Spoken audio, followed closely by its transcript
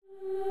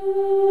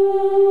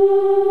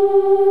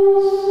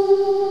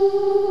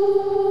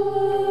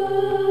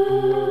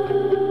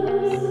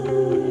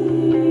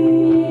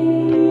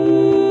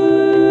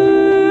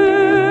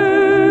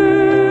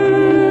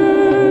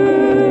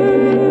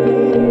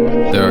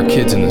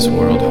kids in this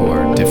world who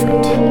are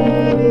different,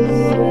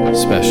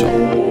 special.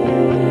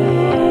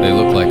 They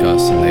look like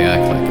us and they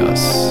act like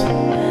us,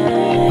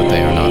 but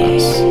they are not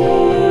us.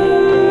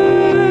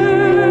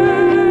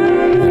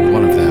 And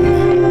one of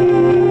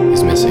them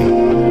is missing.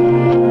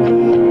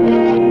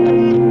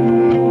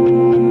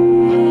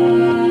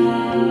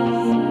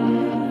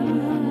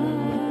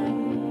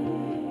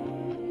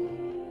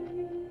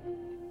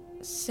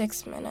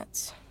 Six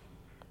minutes.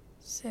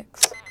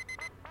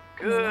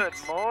 Good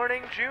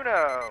morning,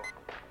 Juneau.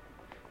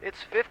 It's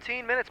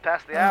 15 minutes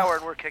past the hour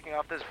and we're kicking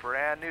off this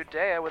brand new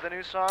day with a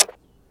new song.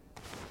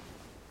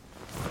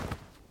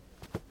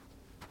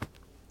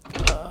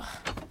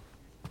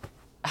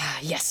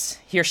 Yes,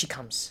 here she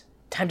comes.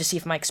 Time to see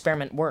if my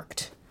experiment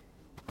worked.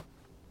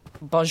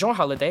 Bonjour,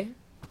 Holiday.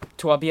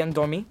 Tu as bien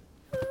dormi?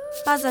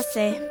 Pas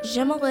assez.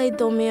 J'aimerais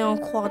dormir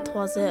encore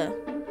 3 heures.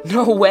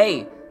 No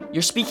way!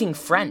 You're speaking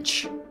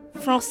French.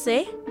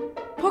 Francais?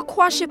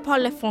 Pourquoi je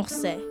parle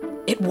français?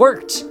 It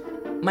worked!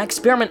 My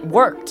experiment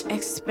worked!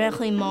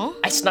 Experiment?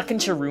 I snuck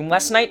into your room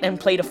last night and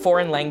played a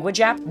foreign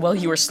language app while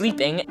you were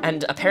sleeping,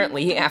 and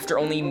apparently, after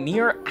only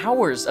mere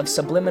hours of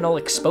subliminal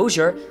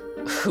exposure,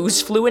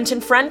 who's fluent in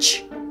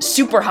French?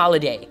 Super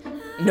Holiday.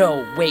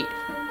 No, wait.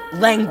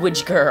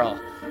 Language Girl.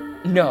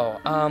 No,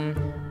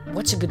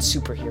 what's a good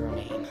superhero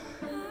name?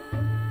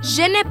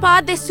 Je n'ai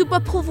pas de super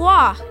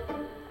pouvoir.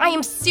 I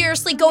am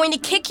seriously going to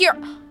kick your...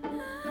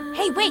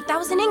 Hey, wait, that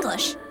was in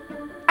English.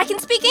 I can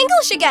speak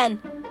English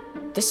again.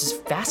 This is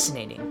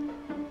fascinating.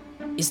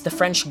 Is the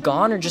French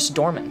gone or just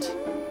dormant?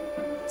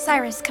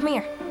 Cyrus, come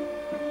here.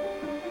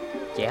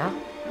 Yeah?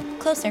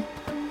 Closer.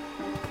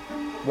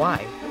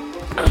 Why?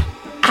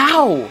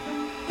 Ow!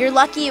 You're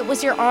lucky it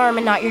was your arm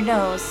and not your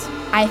nose.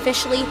 I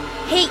officially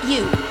hate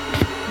you.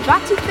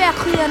 Vas-tu faire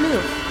crier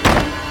nous?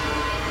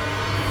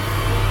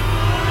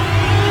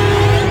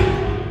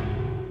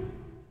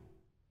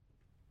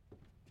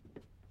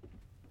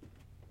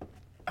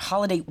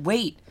 Holiday,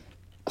 wait.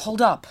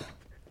 Hold up.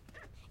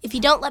 If you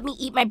don't let me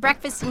eat my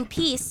breakfast in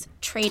peace,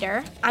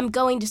 traitor, I'm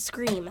going to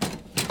scream.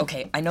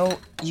 Okay, I know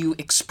you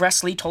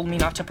expressly told me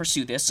not to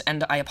pursue this,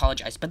 and I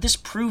apologize, but this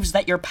proves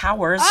that your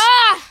powers...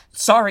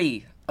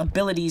 Sorry,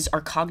 abilities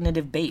are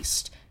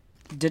cognitive-based.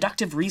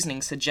 Deductive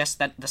reasoning suggests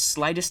that the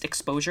slightest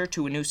exposure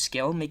to a new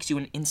skill makes you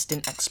an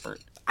instant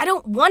expert. I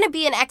don't want to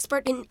be an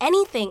expert in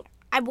anything.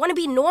 I want to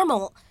be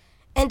normal.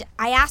 And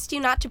I asked you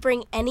not to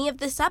bring any of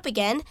this up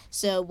again,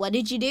 so what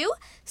did you do?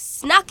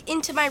 Snuck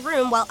into my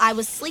room while I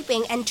was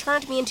sleeping and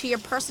turned me into your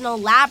personal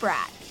lab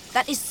rat.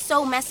 That is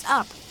so messed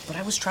up. But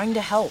I was trying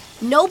to help.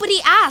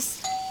 Nobody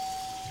asked.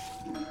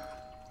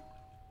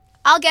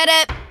 I'll get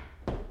it.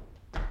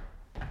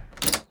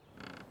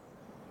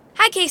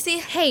 Hi, Casey.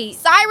 Hey.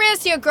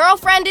 Cyrus, your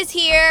girlfriend is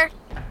here.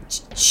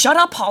 Shut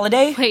up,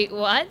 Holiday. Wait,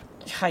 what?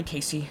 Hi,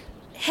 Casey.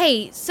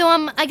 Hey,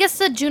 so I guess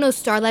the Juno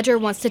Star Ledger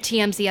wants to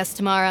TMZ us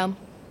tomorrow.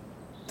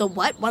 The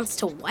what wants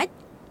to what?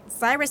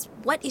 Cyrus,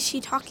 what is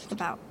she talking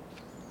about?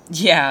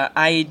 Yeah,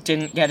 I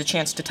didn't get a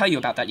chance to tell you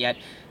about that yet.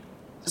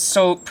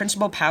 So,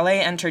 Principal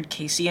Palais entered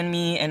Casey and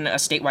me in a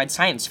statewide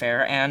science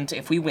fair, and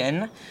if we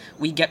win,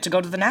 we get to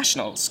go to the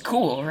nationals.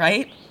 Cool,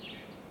 right?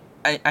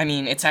 I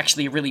mean, it's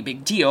actually a really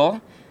big deal.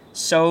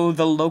 So,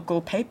 the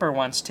local paper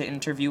wants to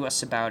interview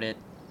us about it.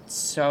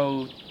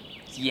 So,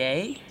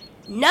 yay?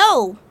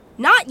 No,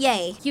 not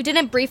yay. You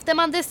didn't brief them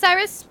on this,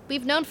 Cyrus?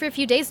 We've known for a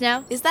few days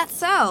now. Is that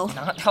so?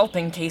 Not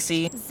helping,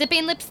 Casey.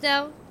 Zipping lips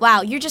now.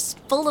 Wow, you're just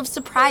full of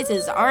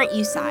surprises, aren't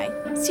you, Cy?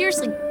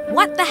 Seriously,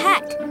 what the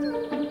heck?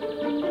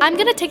 I'm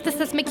gonna take this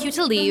as my cue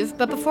to leave,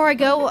 but before I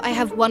go, I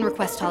have one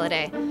request,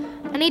 Holiday.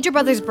 I need your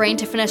brother's brain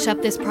to finish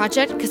up this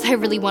project, because I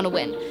really want to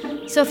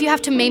win. So if you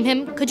have to maim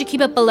him, could you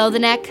keep it below the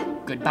neck?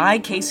 Goodbye,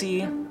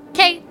 Casey.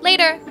 Okay,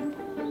 later.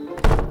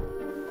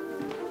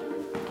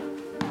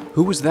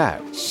 Who was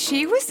that?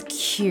 She was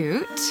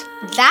cute.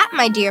 That,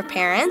 my dear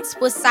parents,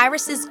 was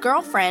Cyrus's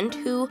girlfriend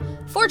who,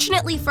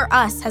 fortunately for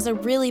us, has a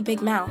really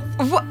big mouth.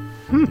 What?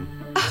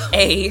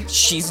 A,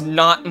 she's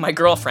not my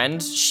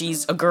girlfriend.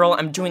 She's a girl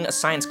I'm doing a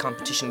science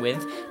competition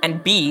with.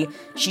 And B,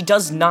 she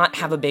does not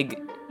have a big...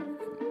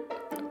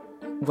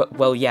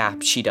 Well, yeah,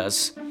 she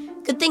does.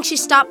 Good thing she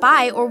stopped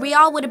by, or we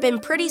all would have been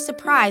pretty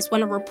surprised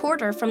when a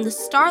reporter from the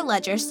Star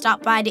Ledger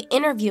stopped by to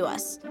interview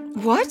us.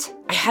 What?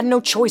 I had no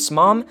choice,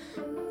 Mom.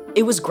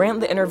 It was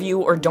grant the interview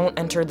or don't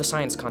enter the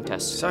science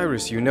contest.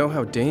 Cyrus, you know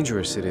how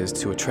dangerous it is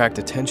to attract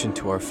attention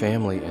to our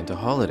family and to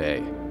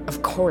Holiday.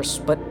 Of course,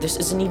 but this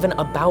isn't even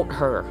about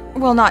her.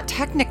 Well, not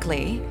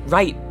technically.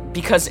 Right,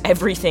 because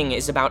everything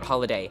is about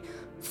Holiday.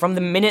 From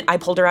the minute I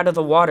pulled her out of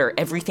the water,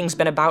 everything's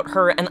been about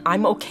her, and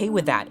I'm okay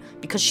with that,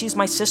 because she's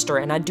my sister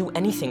and I'd do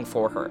anything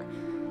for her.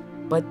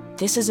 But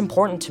this is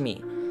important to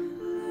me.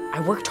 I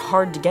worked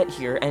hard to get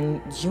here,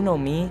 and you know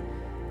me.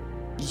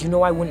 You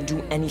know I wouldn't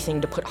do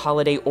anything to put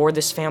Holiday or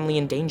this family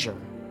in danger.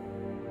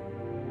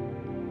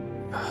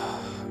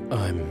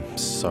 I'm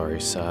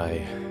sorry,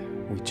 Cy.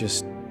 We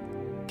just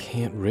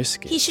can't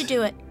risk it. He should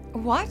do it.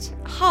 What?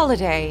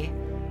 Holiday.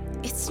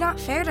 It's not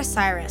fair to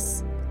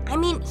Cyrus. I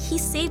mean, he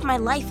saved my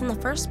life in the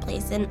first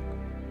place, and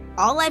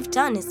all I've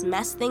done is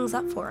mess things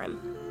up for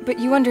him. But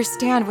you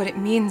understand what it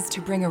means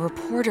to bring a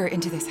reporter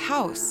into this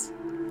house.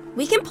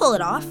 We can pull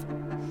it off.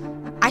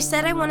 I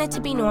said I wanted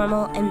to be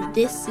normal, and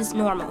this is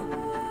normal.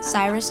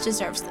 Cyrus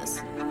deserves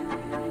this.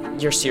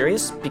 You're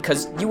serious?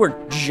 Because you were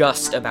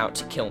just about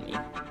to kill me.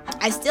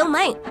 I still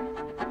might,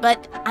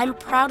 but I'm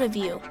proud of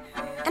you,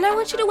 and I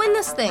want you to win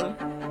this thing.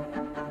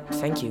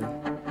 Thank you.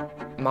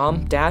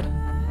 Mom, Dad?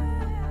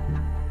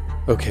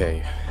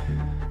 Okay,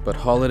 but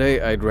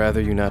Holiday, I'd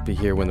rather you not be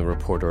here when the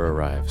reporter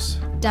arrives.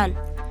 Done.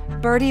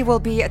 Birdie will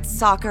be at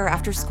soccer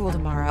after school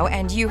tomorrow,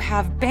 and you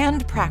have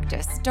band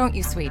practice, don't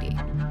you, sweetie?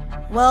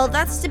 Well,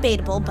 that's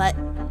debatable, but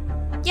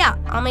yeah,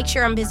 I'll make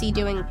sure I'm busy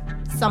doing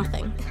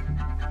something.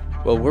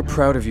 Well, we're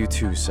proud of you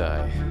too,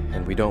 Sai,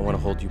 and we don't want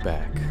to hold you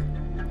back.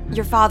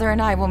 Your father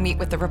and I will meet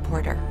with the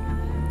reporter.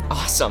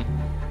 Awesome.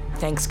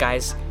 Thanks,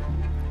 guys.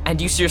 And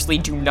you seriously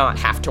do not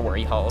have to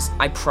worry, Halls.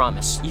 I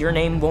promise. Your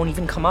name won't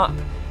even come up.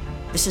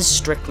 This is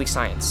strictly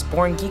science.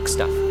 Boring geek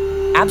stuff.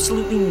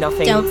 Absolutely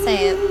nothing. Don't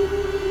say it.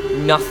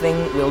 Nothing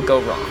will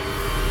go wrong.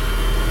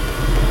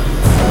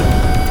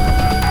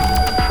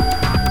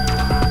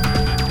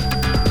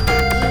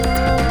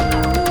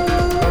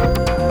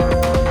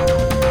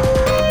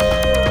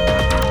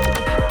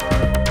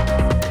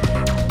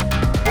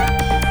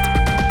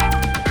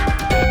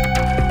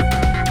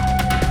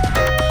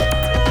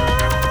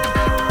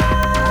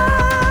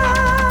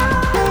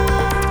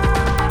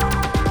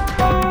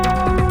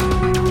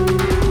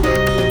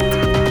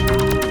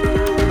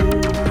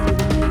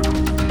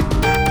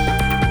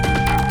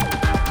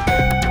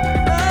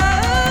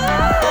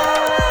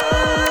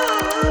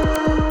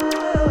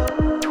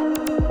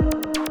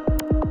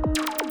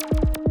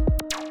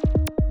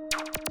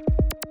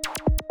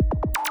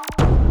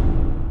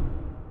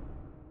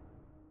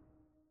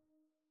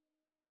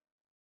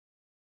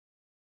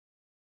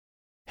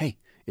 Hey,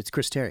 it's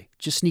Chris Terry,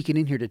 just sneaking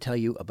in here to tell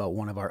you about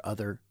one of our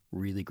other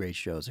really great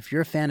shows. If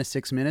you're a fan of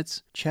 6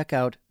 Minutes, check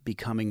out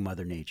Becoming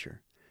Mother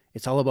Nature.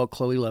 It's all about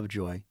Chloe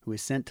Lovejoy, who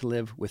is sent to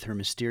live with her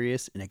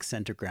mysterious and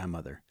eccentric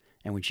grandmother.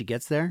 And when she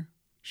gets there,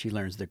 she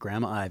learns that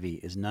Grandma Ivy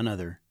is none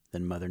other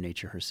than Mother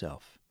Nature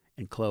herself.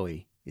 And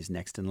Chloe is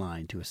next in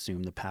line to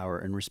assume the power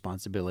and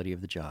responsibility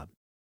of the job.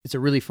 It's a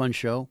really fun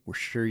show. We're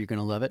sure you're going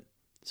to love it.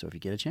 So if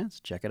you get a chance,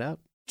 check it out.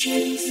 Give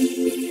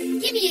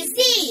me a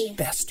C.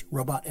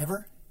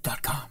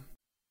 BestRobotEver.com.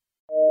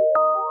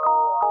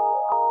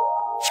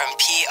 From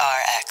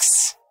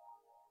PRX.